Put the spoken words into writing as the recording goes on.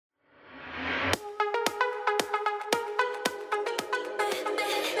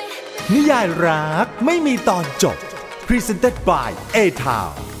นิยายรักไม่มีตอนจบ Presented by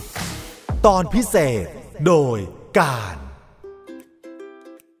A-Town ตอนพิเศษโดยการ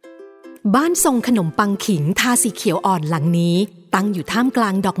บ้านทรงขนมปังขิงทาสีเขียวอ่อนหลังนี้ตั้งอยู่ท่ามกลา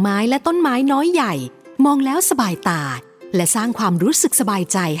งดอกไม้และต้นไม้น้อยใหญ่มองแล้วสบายตาและสร้างความรู้สึกสบาย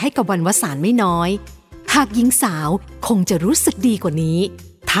ใจให้กับวันวสานไม่น้อยหากหญิงสาวคงจะรู้สึกดีกว่านี้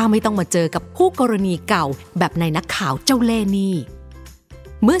ถ้าไม่ต้องมาเจอกับคู่กรณีเก่าแบบนายนักข่าวเจ้าเล่ห์นี่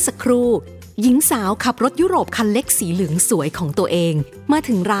เมื่อสักครู่หญิงสาวขับรถยุโรปคันเล็กสีเหลืองสวยของตัวเองมา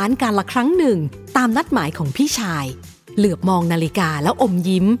ถึงร้านการละครั้งหนึ่งตามนัดหมายของพี่ชายเหลือบมองนาฬิกาแล้วอม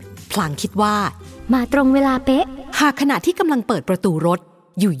ยิ้มพลางคิดว่ามาตรงเวลาเป๊ะหากขณะที่กำลังเปิดประตูรถ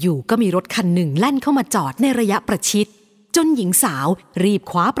อยู่ๆก็มีรถคันหนึ่งแล่นเข้ามาจอดในระยะประชิดจนหญิงสาวรีบ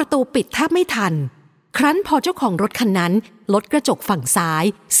คว้าประตูปิดแทบไม่ทันครั้นพอเจ้าของรถคันนั้นลดกระจกฝั่งซ้าย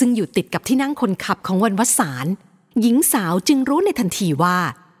ซึ่งอยู่ติดกับที่นั่งคนขับของวันวสานหญิงสาวจึงรู้ในทันทีว่า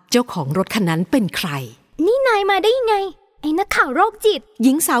เจ้าของรถคันนั้นเป็นใครนี่นายมาได้ยังไงไอ้นักข่าวโรคจิตห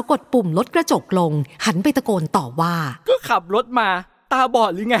ญิงสาวกดปุ่มลดกระจกลงหันไปตะโกนต่อว่าก็ขับรถมาตาบอ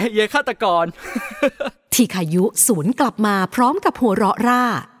ดหรือไงเยฆาตกร ที่ขายุสวนกลับมาพร้อมกับหัวเราะร่า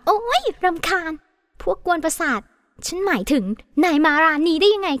โอ้ยรำคาญพวกกวนประสาทฉันหมายถึงนายมาร้านนี้ได้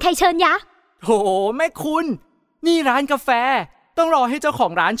ยังไงใครเชิญยะโหแม่คุณนี่ร้านกาแฟต้องรอให้เจ้าขอ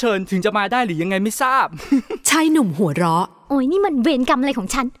งร้านเชิญถึงจะมาได้หรือยังไงไม่ทราบ ชายหนุ่มหัวเราะโอ้ยนี่มันเวรกรรมอะไรของ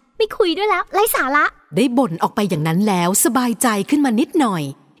ฉันไม่คุยด้วยแล้วไร้สาระได้บ่นออกไปอย่างนั้นแล้วสบายใจขึ้นมานิดหน่อย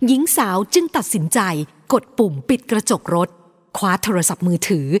หญิงสาวจึงตัดสินใจกดปุ่มปิดกระจกรถคว้าโทรศัพท์มือ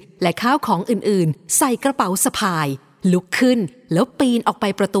ถือและข้าวของอื่นๆใส่กระเป๋าสะพายลุกขึ้นแล้วปีนออกไป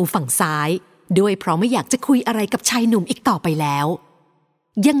ประตูฝั่งซ้ายด้วยเพราะไม่อยากจะคุยอะไรกับชายหนุ่มอีกต่อไปแล้ว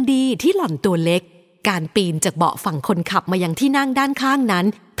ยังดีที่หล่อนตัวเล็กการปีนจากเบาะฝั่งคนขับมายังที่นั่งด้านข้างนั้น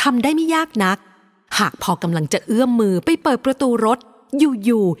ทำได้ไม่ยากนักหากพอกำลังจะเอื้อมมือไปเปิดประตูรถอ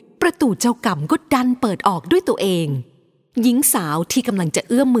ยู่ๆประตูเจ้ากรรมก็ดันเปิดออกด้วยตัวเองหญิงสาวที่กำลังจะ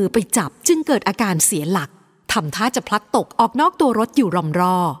เอื้อมมือไปจับจึงเกิดอาการเสียหลักทำท่าจะพลัดตกออกนอกตัวรถอยู่รอมร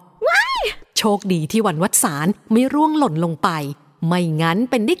อโชคดีที่วันวสานไม่ร่วงหล่นลงไปไม่งั้น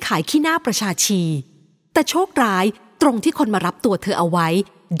เป็นได้ขายขี้หน้าประชาชีแต่โชคร้ายตรงที่คนมารับตัวเธอเอาไว้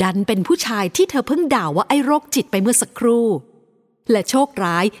ดันเป็นผู้ชายที่เธอเพิ่งด่าว่าไอ้โรคจิตไปเมื่อสักครู่และโชค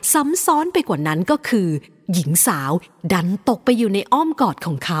ร้ายซ้ำซ้อนไปกว่านั้นก็คือหญิงสาวดันตกไปอยู่ในอ้อมกอดข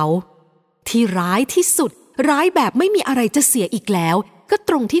องเขาที่ร้ายที่สุดร้ายแบบไม่มีอะไรจะเสียอีกแล้วก็ต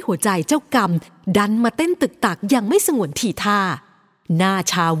รงที่หัวใจเจ้ากรรมดันมาเต้นตึกตักอย่างไม่สงวนทีท่าหน้า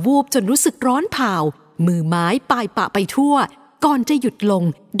ชาวูบจนรู้สึกร้อนเผามือไม้ปลายปะไปทั่วก่อนจะหยุดลง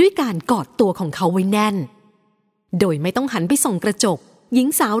ด้วยการกอดตัวของเขาไว้แน่นโดยไม่ต้องหันไปส่องกระจกหญิง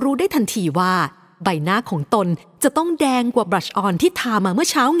สาวรู้ได้ทันทีว่าใบหน้าของตนจะต้องแดงกว่าบลัชออนที่ทามาเมื่อ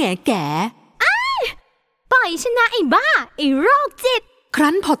เช้าแง่แก่ปล่อยฉันนะไอ้บ้าไอ้โรคจิตค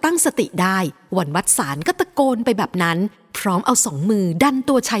รั้นพอตั้งสติได้วันวสานก็ตะโกนไปแบบนั้นพร้อมเอาสองมือดัน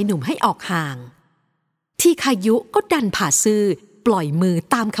ตัวชายหนุ่มให้ออกห่างที่ขายุก็ดันผ่าซื่อปล่อยมือ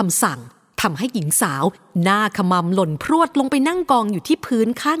ตามคำสั่งทำให้หญิงสาวหน้าขมำหล่นพรวดลงไปนั่งกองอยู่ที่พื้น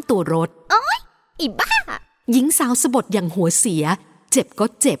ข้างตัวรถโอ๊ยอีบ้าหญิงสาวสะบดอย่างหัวเสียเจ็บก็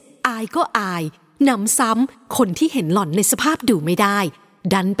เจ็บอายก็อายหนำซ้ำคนที่เห็นหล่อนในสภาพดูไม่ได้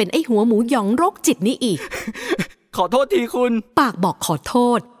ดันเป็นไอ้หัวหมูหยองโรคจิตนี่อีก ขอโทษทีคุณปากบอกขอโท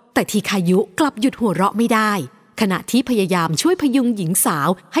ษแต่ทีขายุกลับหยุดหัวเราะไม่ได้ขณะที่พยายามช่วยพยุงหญิงสาว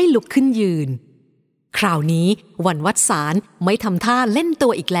ให้ลุกขึ้นยืนคราวนี้วันวสานไม่ทำท่าเล่นตั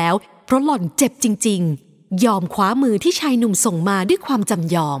วอีกแล้วเพราะหล่อนเจ็บจริงๆยอมคว้ามือที่ชายหนุ่มส่งมาด้วยความจ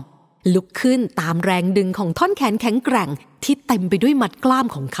ำยอมลุกขึ้นตามแรงดึงของท่อนแขนแข็งแกร่งที่เต็มไปด้วยมัดกล้าม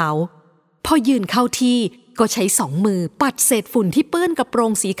ของเขาพอยืนเข้าที่ก็ใช้สองมือปัดเศษฝุ่นที่เปื้อนกระโปร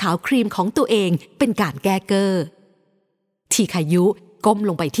งสีขาวครีมของตัวเองเป็นการแก้เกอร์ทีขายุก้มล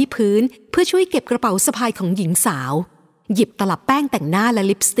งไปที่พื้นเพื่อช่วยเก็บกระเป๋าสะพายของหญิงสาวหยิบตลับแป้งแต่งหน้าและ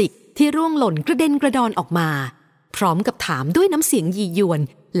ลิปสติกที่ร่วงหล่นกระเด็นกระดอนออกมาพร้อมกับถามด้วยน้ำเสียงยียวน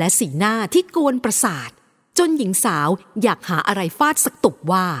และสีหน้าที่กวนประสาทจนหญิงสาวอยากหาอะไรฟาดสักตุบ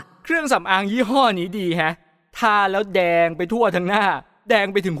ว่าเครื่องสำอางยี่ห้อนี้ดีแฮะทาแล้วแดงไปทั่วทั้งหน้าแดง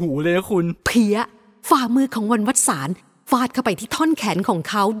ไปถึงหูเลยนะคุณเพี้ยฝ่ามือของวันวสานฟาดเข้าไปที่ท่อนแขนของ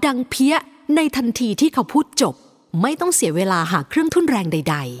เขาดังเพี้ยในทันทีที่เขาพูดจบไม่ต้องเสียเวลาหาเครื่องทุ่นแรงใ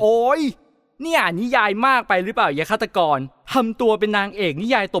ดๆโอ้ยนี่อ่านนิยายมากไปหรือเปล่าอย่าฆาตกรทำตัวเป็นนางเอกนิ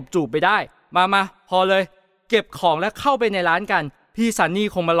ยายตบจูบไปได้มาพอเลยเก็บของแล้วเข้าไปในร้านกันพี่ซันนี่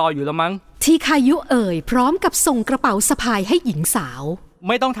คงมารออยู่แล้วมั้งที่ขายุเอ่ยพร้อมกับส่งกระเป๋าสะพายให้หญิงสาวไ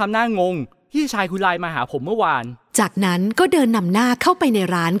ม่ต้องทำหน้างงพี่ชายคุณไลน์มาหาผมเมื่อวานจากนั้นก็เดินนำหน้าเข้าไปใน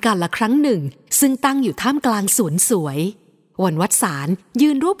ร้านกันละครั้งหนึ่งซึ่งตั้งอยู่ท่ามกลางสวนสวยวันวสานยื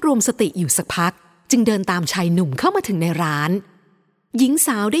นรวบรวมสติอยู่สักพักจึงเดินตามชายหนุ่มเข้ามาถึงในร้าน หญิงส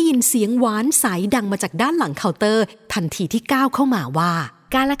าวได้ยินเสียงหวานใสดังมาจากด้านหลังเคาน์เตอร์ทันทีที่ก้าวเข้ามาว่า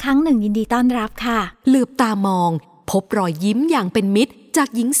ก าลครั้งหนึ่งยินดีต้อนรับค่ะเหลือบตามองพบรอยยิ้มอย่างเป็นมิตรจาก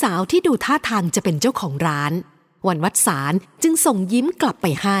หญิงสาวที่ดูท่าทางจะเป็นเจ้าของร้านวันวสานจึงส่งยิ้มกลับไป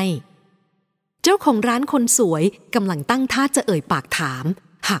ให้เจ้าของร้านคนสวยกำลังตั้งท่าจะเอ่ยปากถาม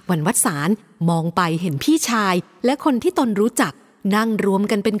หากวันวสานมองไปเห็นพี่ชายและคนที่ตนรู้จักนั่งรวม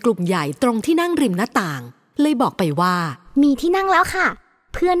กันเป็นกลุ่มใหญ่ตรงที่นั่งริมหน้าต่างเลยบอกไปว่ามีที่นั่งแล้วค่ะ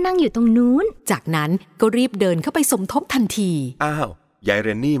เพื่อนนั่งอยู่ตรงนู้นจากนั้นก็รีบเดินเข้าไปสมทบทันทีอ้าวยายเร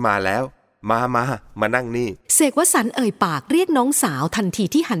นนี่มาแล้วมานั่งนี่เสกวสันต์เอ่ยปากเรียกน้องสาวทันที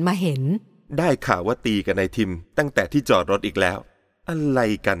ที่หันมาเห็นได้ข่าวว่าตีกันในทิมตั้งแต่ที่จอดรถอีกแล้วอะไร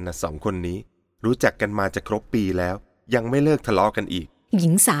กันนะสองคนนี้รู้จักกันมาจะครบปีแล้วยังไม่เลิกทะเลาะกันอีกหญิ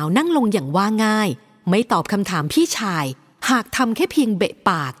งสาวนั่งลงอย่างว่าง่ายไม่ตอบคำถามพี่ชายหากทำแค่เพียงเบะ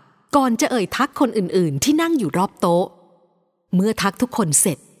ปากก่อนจะเอ่ยทักคนอื่นๆที่นั่งอยู่รอบโต๊ะเมื่อทักทุกคนเส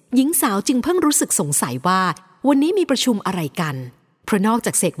ร็จหญิงสาวจึงเพิ่งรู้สึกสงสัยว่าวันนี้มีประชุมอะไรกันเพราะนอกจ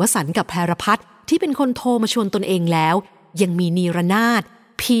ากเสกวสันต์กับแพรพัฒน์ที่เป็นคนโทรมาชวนตนเองแล้วยังมีนีรนาถ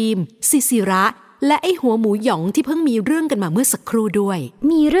พีมศิศิระและไอ้หัวหมูหยองที่เพิ่งมีเรื่องกันมาเมื่อสักครู่ด้วย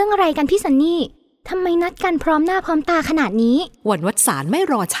มีเรื่องอะไรกันพี่ซันนี่ทำไมนัดกันพร้อมหน้าพร้อมตาขนาดนี้วันวสานไม่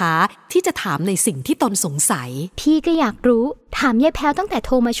รอช้าที่จะถามในสิ่งที่ตนสงสัยพี่ก็อยากรู้ถามยายแพรวตั้งแต่โท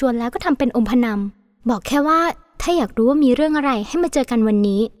รมาชวนแล้วก็ทำเป็นอมพนำบอกแค่ว่าถ้าอยากรู้ว่ามีเรื่องอะไรให้มาเจอกันวัน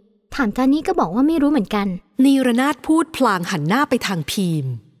นี้ถามตอนนี้ก็บอกว่าไม่รู้เหมือนกันนีรนาถพูดพลางหันหน้าไปทางพีม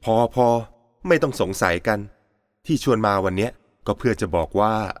พอไม่ต้องสงสัยกันที่ชวนมาวันนี้ก็เพื่อจะบอกว่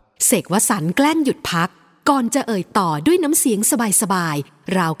าเสกวสันต์แกล้งหยุดพักก่อนจะเอ่ยต่อด้วยน้ำเสียงสบาย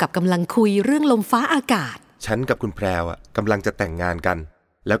ๆราวกับกำลังคุยเรื่องลมฟ้าอากาศฉันกับคุณแพรวกำลังจะแต่งงานกัน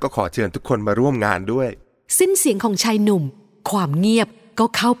แล้วก็ขอเชิญทุกคนมาร่วมงานด้วยสิ้นเสียงของชายหนุ่มความเงียบก็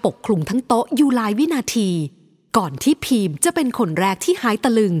เข้าปกคลุมทั้งโต๊ะอยู่หลายวินาทีก่อนที่พีมจะเป็นคนแรกที่หายต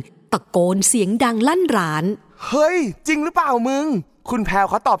ะลึงตะโกนเสียงดังลั่นร้านเฮ้ยจริงหรือเปล่ามึงคุณแพรว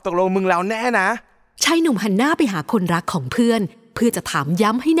เขาตอบตกลงมึงแล้วแน่นะชายหนุ่มหันหน้าไปหาคนรักของเพื่อนเพื่อจะถาม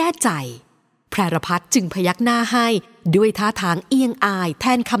ย้ำให้แน่ใจแพรพัฒน์จึงพยักหน้าให้ด้วยท่าทางเอียงอายแท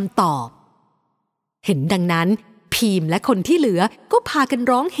นคำตอบเห็นดังนั้นพีมและคนที่เหลือก็พากัน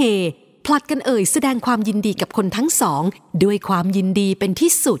ร้องเฮพลัดกันเอ่ยแสดงความยินดีกับคนทั้งสองด้วยความยินดีเป็น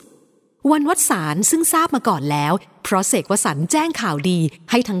ที่สุดวันวสานต์ซึ่งทราบมาก่อนแล้วเพราะเสกวสันต์แจ้งข่าวดี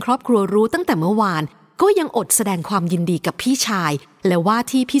ให้ทั้งครอบครัวรู้ตั้งแต่เมื่อวานก็ยังอดแสดงความยินดีกับพี่ชายและว่า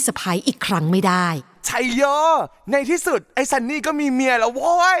ที่พี่สะใภ้อีกครั้งไม่ได้ชัยโยในที่สุดไอ้ซันนี่ก็มีเมียแล้วโ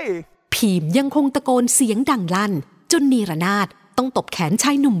ว้ยพีมยังคงตะโกนเสียงดังลั่นจนนีรนาถต้องตบแขนช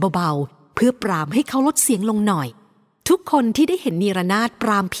ายหนุ่มเบาๆเพื่อปรามให้เขาลดเสียงลงหน่อยทุกคนที่ได้เห็นนีรนาถป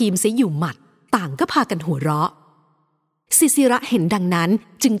รามพีมเสียอยู่หมัดต่างก็พากันหัวเราะศิศิระเห็นดังนั้น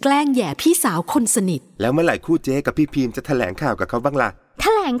จึงแกล้งแย่พี่สาวคนสนิทแล้วเมื่อไหร่คู่เจ๊กับพี่พีมจะแถลงข่าวกับเขาบ้างล่ะแถ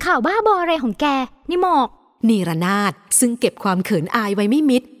ลงข่าวบ้าบออะไรของแกนี่หมอกนีรนาถซึ่งเก็บความเขินอายไว้ไม่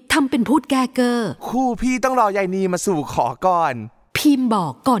มิดทำเป็นพูดแก้เก้อคู่พี่ต้องรอยายนีมาสู่ขอก่อนพีมบอ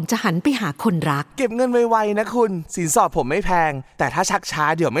กก่อนจะหันไปหาคนรักเก็บเงินไวๆนะคุณสินสอดผมไม่แพงแต่ถ้าชักช้า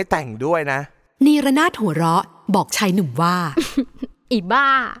เดี๋ยวไม่แต่งด้วยนะนีรนาถหัวเราะบอกชายหนุ่มว่า อีบ้า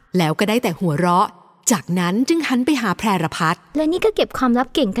แล้วก็ได้แต่หัวเราะจากนั้นจึงหันไปหาแพรพัฒน์และนี่ก็เก็บความลับ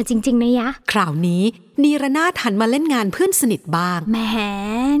เก่งกันจริงๆนะยะคราวนี้นีรนาถหันมาเล่นงานเพื่อนสนิทบ้างแหม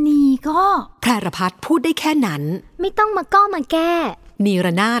นี่ก็แพรพัฒน์พูดได้แค่นั้นไม่ต้องมาก้อมาแก้นีร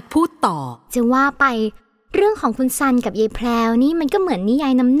นาถพูดต่อจะว่าไปเรื่องของคุณซันกับยายแพรวนี่มันก็เหมือนนิยา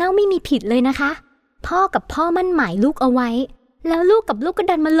ยน้ำเน่าไม่มีผิดเลยนะคะพ่อกับพ่อมั่นหมายลูกเอาไว้แล้วลูกกับลูกก็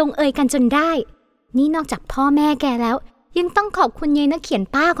ดันมาลงเอยกันจนได้นี่นอกจากพ่อแม่แกแล้วยังต้องขอบคุณยายนักเขียน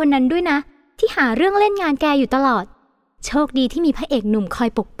ป้าคนนั้นด้วยนะที่หาเรื่องเล่นงานแกอยู่ตลอดโชคดีที่มีพระเอกหนุ่มคอย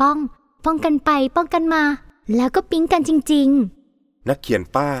ปกป้องกันไปป้องกันมาแล้วก็ปิ๊งกันจริงๆนักเขียน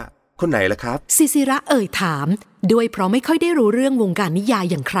ป้าคนไหนล่ะครับศิศิระเอ่ยถามด้วยเพราะไม่ค่อยได้รู้เรื่องวงการนิยาย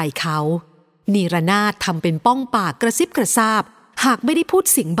อย่างใครเขานีรนาถทำเป็นป้องปากกระซิบกระซาบหากไม่ได้พูด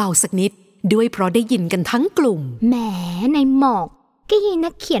เสียงเบาสักนิดด้วยเพราะได้ยินกันทั้งกลุ่มแหมในหมอกก็ยิน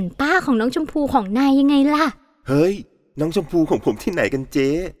นักเขียนป้าของน้องชมพูของนายยังไงล่ะเฮ้ยน้องชมพูของผมที่ไหนกันเจ๊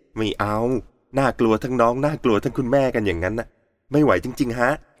ไม่เอาน่ากลัวทั้งน้องน่ากลัวทั้งคุณแม่กันอย่างนั้นน่ะไม่ไหวจริงๆฮ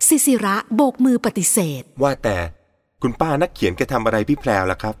ะศิศิระโบกมือปฏิเสธว่าแต่คุณป้านักเขียนแกทำอะไรพี่แพรว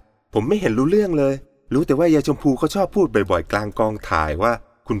ล่ะครับผมไม่เห็นรู้เรื่องเลยรู้แต่ว่ายายชมพูเขาชอบพูดบ่อยๆกลางกองถ่ายว่า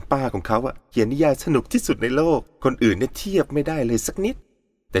คุณป้าของเขาเขียนนิยายสนุกที่สุดในโลกคนอื่นเนี่ยเทียบไม่ได้เลยสักนิด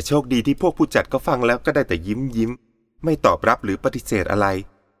แต่โชคดีที่พวกผู้จัดก็ฟังแล้วก็ได้แต่ยิ้มไม่ตอบรับหรือปฏิเสธอะไร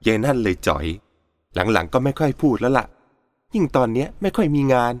ยายนั่นเลยจ่อยหลังๆก็ไม่ค่อยพูดแล้วล่ะยิ่งตอนเนี้ยไม่ค่อยมี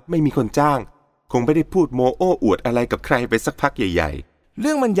งานไม่มีคนจ้างคงไม่ได้พูดโมโอ้อวดอะไรกับใครไปสักพักใหญ่ๆเ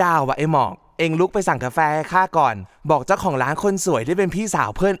รื่องมันยาวว่ะไอ้หมอก เองลุกไปสั่งกาแฟให้ข้าก่อนบอกเจ้าของร้านคนสวยที่เป็นพี่สาว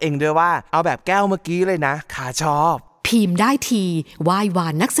เพื่อนเองด้วยว่าเอาแบบแก้วเมื่อกี้เลยนะข้าชอบพิมพ์ได้ทีวายวา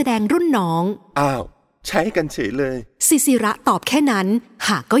นนักแสดงรุ่นน้องอ้าวใช้กันเฉยเลยศิระตอบแค่นั้นห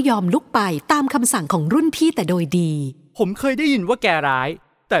ากก็ยอมลุกไปตามคำสั่งของรุ่นพี่แต่โดยดีผมเคยได้ยินว่าแกร้าย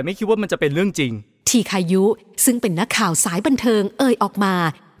แต่ไม่คิดว่ามันจะเป็นเรื่องจริงทีคายุซึ่งเป็นนักข่าวสายบันเทิงเอ่ยออกมา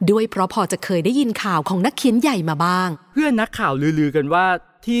ด้วยเพราะพอจะเคยได้ยินข่าวของนักเขียนใหญ่มาบ้างเพื่อนนักข่าวลือกันว่า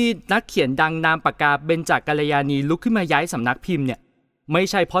ที่นักเขียนดังนามปากกาเบญจกัลยาณีลุกขึ้นมาย้ายสำนักพิมพ์เนี่ยไม่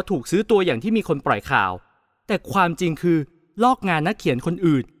ใช่เพราะถูกซื้อตัวอย่างที่มีคนปล่อยข่าวแต่ความจริงคือลอกงานนักเขียนคน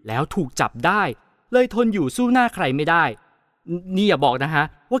อื่นแล้วถูกจับได้เลยทนอยู่สู้หน้าใครไม่ได้นี่อย่าบอกนะฮะ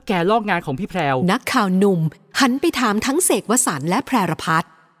ว่าแกลอกงานของพี่แพรวนักข่าวหนุ่มหันไปถามทั้งเสกวสันต์และแพรรพัฒ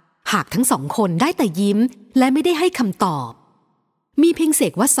น์หากทั้งสองคนได้แต่ยิ้มและไม่ได้ให้คำตอบมีเพียงเส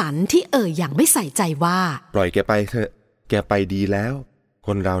กวสันต์ที่อย่างไม่ใส่ใจว่าปล่อยแกไปเถอะแกไปดีแล้วค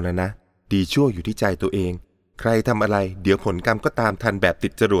นเรานะดีชั่วอยู่ที่ใจตัวเองใครทำอะไรเดี๋ยวผลกรรมก็ตามทันแบบติ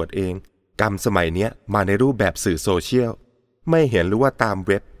ดจรวดเองกรรมสมัยเนี้ยมาในรูปแบบสื่อโซเชียลไม่เห็นหรือว่าตามเ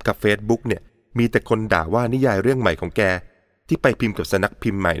ว็บกับ Facebook เนี่ยมีแต่คนด่าว่านิยายเรื่องใหม่ของแกที่ไปพิมพ์กับสำนักพิ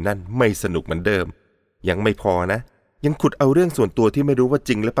มพ์ใหม่นั่นไม่สนุกเหมือนเดิมยังไม่พอนะยังขุดเอาเรื่องส่วนตัวที่ไม่รู้ว่าจ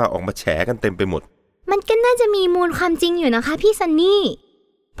ริงหรือเปล่าออกมาแฉกันเต็มไปหมดมันก็น่าจะมีมูลความจริงอยู่นะคะพี่ซันนี่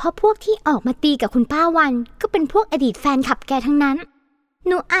เพราะพวกที่ออกมาตีกับคุณป้าวันก็เป็นพวกอดีตแฟนคลับแกทั้งนั้นห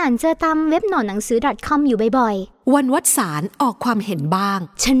นูอ่านเจอตามเว็บหนอนหนังสือ .com อยู่บ่อยๆวันวสานออกความเห็นบ้าง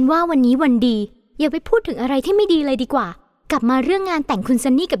ฉันว่าวันนี้วันดีอย่าไปพูดถึงอะไรที่ไม่ดีเลยดีกว่ากลับมาเรื่องงานแต่งคุณซั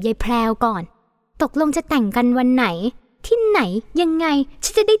นนี่กับยายแพรวก่อนตกลงจะแต่งกันวันไหนที่ไหนยังไงฉั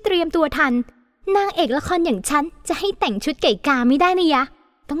นจะได้เตรียมตัวทันนางเอกละครอย่างฉันจะให้แต่งชุดไก่กาไม่ได้นะยะ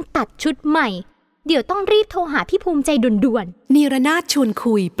ต้องตัดชุดใหม่เดี๋ยวต้องรีบโทรหาพี่ภูมิใจด่วนๆนิรนาถชวน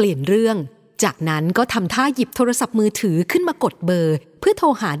คุยเปลี่ยนเรื่องจากนั้นก็ทำท่าหยิบโทรศัพท์มือถือขึ้นมากดเบอร์เพื่อโทร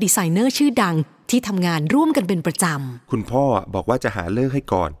หาดีไซเนอร์ชื่อดังที่ทำงานร่วมกันเป็นประจำคุณพ่อบอกว่าจะหาเลิกให้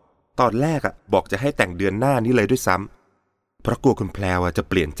ก่อนตอนแรกบอกจะให้แต่งเดือนหน้านี้เลยด้วยซ้ำเพราะกลัวคุณแพรวจะ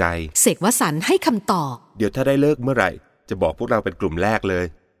เปลี่ยนใจเสกวสันต์ให้คำตอบเดี๋ยวถ้าได้เลิกเมื่อไหร่จะบอกพวกเราเป็นกลุ่มแรกเลย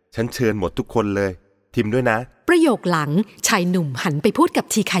ฉันเชิญหมดทุกคนเลยทิมด้วยนะประโยคหลังชายหนุ่มหันไปพูดกับ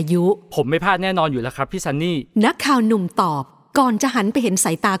ทีคายุผมไม่พลาดแน่นอนอยู่แล้วครับพี่ซันนี่นักข่าวหนุ่มตอบก่อนจะหันไปเห็นส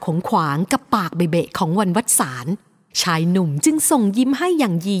ายตาขวางกับปากเบะๆของวันวสานต์ชายหนุ่มจึงส่งยิ้มให้อย่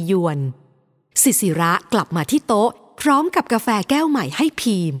างยียวนศิระกลับมาที่โต๊ะพร้อมกับกาแฟแก้วใหม่ให้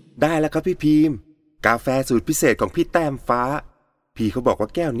พีมได้แล้วครับพี่พีมกาแฟสูตรพิเศษของพี่แต้มฟ้าพี่เขาบอกว่า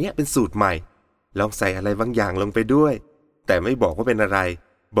แก้วเนี้ยเป็นสูตรใหม่ลองใส่อะไรบางอย่างลงไปด้วยแต่ไม่บอกว่าเป็นอะไร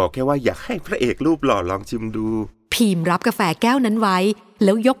บอกแค่ว่าอยากให้พระเอกรูปหล่อลองชิมดูพีมรับกาแฟแก้วนั้นไว้แ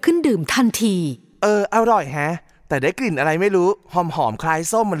ล้วยกขึ้นดื่มทันทีอร่อยแฮะแต่ได้กลิ่นอะไรไม่รู้หอมคล้าย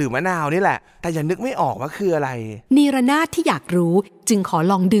ส้มหรือมะนาวนี่แหละแต่ยังนึกไม่ออกว่าคืออะไรนิรนาถที่อยากรู้จึงขอ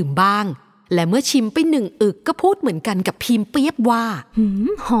ลองดื่มบ้างและเมื่อชิมไป1 อึกก็พูดเหมือนกันกับพีมเปียบว่า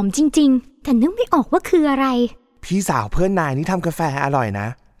หอมจริงๆแต่นึกไม่ออกว่าคืออะไรพี่สาวเพื่อนนายนี่ทำกาแฟอร่อยนะ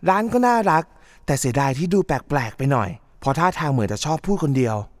ร้านก็น่ารักแต่เสียดายที่ดูแปลกๆไปหน่อยเพราะท่าทางเหมือนจะชอบพูดคนเดี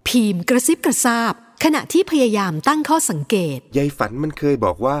ยวพีมกระซิบกระซาบขณะที่พยายามตั้งข้อสังเกตยายฝันมันเคยบ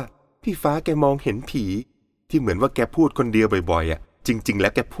อกว่าพี่ฟ้าแกมองเห็นผีที่เหมือนว่าแกพูดคนเดียวบ่อยๆจริงๆแล้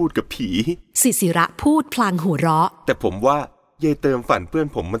วแกพูดกับผีศิระพูดพลางหัวเราะแต่ผมว่ายายเติมฝันเพื่อน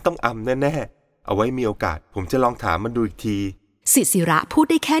ผมมันต้องอำแน่ๆเอาไว้มีโอกาสผมจะลองถามมันดูอีกทีศิระพูด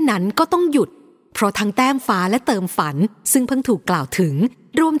ได้แค่นั้นก็ต้องหยุดเพราะทั้งแต้มฟ้าและเติมฝันซึ่งเพิ่งถูกกล่าวถึง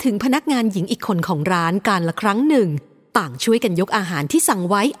รวมถึงพนักงานหญิงอีกคนของร้านการละครั้งหนึ่งต่างช่วยกันยกอาหารที่สั่ง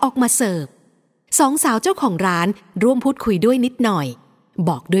ไว้ออกมาเสิร์ฟสองสาวเจ้าของร้านร่วมพูดคุยด้วยนิดหน่อยบ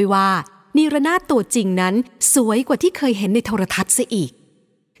อกด้วยว่านิรนาถตัวจริงนั้นสวยกว่าที่เคยเห็นในโทรทัศน์ซะอีก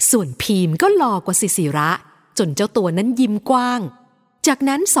ส่วนพีมก็หล่อกว่าศิระจนเจ้าตัวนั้นยิ้มกว้างจาก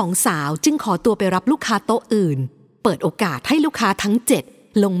นั้นสองสาวจึงขอตัวไปรับลูกค้าโต๊ะอื่นเปิดโอกาสให้ลูกค้าทั้ง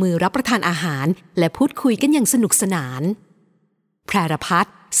7ลงมือรับประทานอาหารและพูดคุยกันอย่างสนุกสนานแพรรพัฒ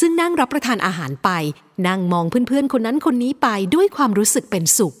น์ซึ่งนั่งรับประทานอาหารไปนั่งมองเพื่อนๆคนนั้นคนนี้ไปด้วยความรู้สึกเป็น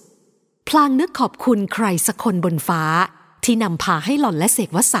สุขพลางนึกขอบคุณใครสักคนบนฟ้าที่นำพาให้หล่อนและเสก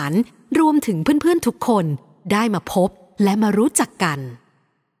วสันต์รวมถึงเพื่อนๆทุกคนได้มาพบและมารู้จักกัน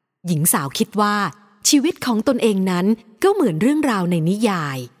หญิงสาวคิดว่าชีวิตของตนเองนั้นก็เหมือนเรื่องราวในนิยา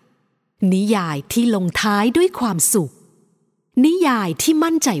ยที่ลงท้ายด้วยความสุขนิยายที่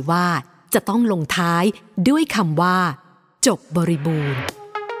มั่นใจว่าจะต้องลงท้ายด้วยคำว่าจบบริบูรณ์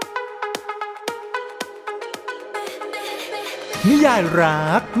นิยายรั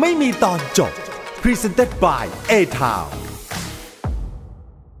กไม่มีตอนจบ Presented by A-Town